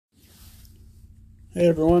Hey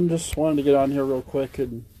everyone, just wanted to get on here real quick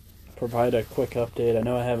and provide a quick update. I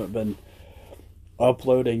know I haven't been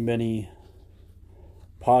uploading many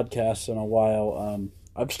podcasts in a while.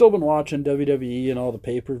 I've still been watching WWE and all the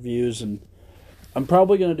pay-per-views, and I'm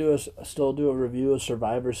probably going to still do a review of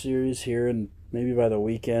Survivor Series here and maybe by the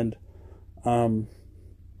weekend. Um,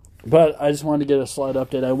 but I just wanted to get a slight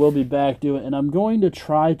update. I will be back doing, and I'm going to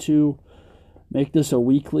try to make this a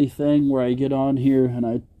weekly thing where I get on here and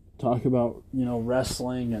I talk about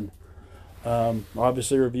wrestling and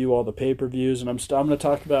obviously review all the pay-per-views, and I'm going to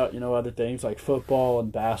talk about other things like football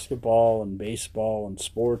and basketball and baseball and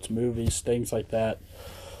sports, movies, things like that.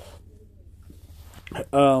 I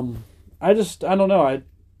don't know.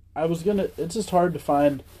 I was gonna. It's just hard to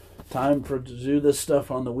find time to do this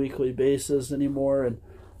stuff on the weekly basis anymore, and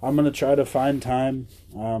I'm gonna try to find time.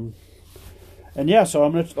 And yeah, so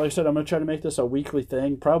like I said, I'm gonna try to make this a weekly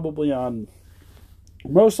thing, probably on.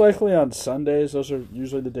 Most likely on Sundays. Those are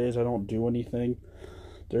usually the days I don't do anything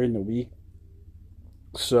during the week.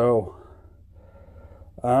 So,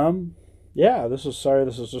 yeah, this is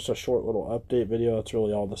just a short little update video. That's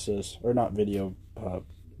really all this is. Or not video,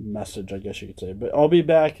 message, I guess you could say. But I'll be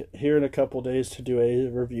back here in a couple days to do a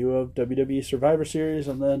review of WWE Survivor Series.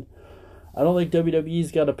 And then I don't think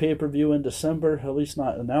WWE's got a pay-per-view in December, at least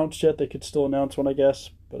not announced yet. They could still announce one, I guess.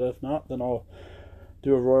 But if not, then I'll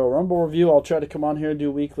do a Royal Rumble review. I'll try to come on here and do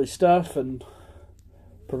weekly stuff and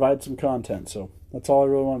provide some content. So that's all I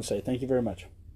really want to say. Thank you very much.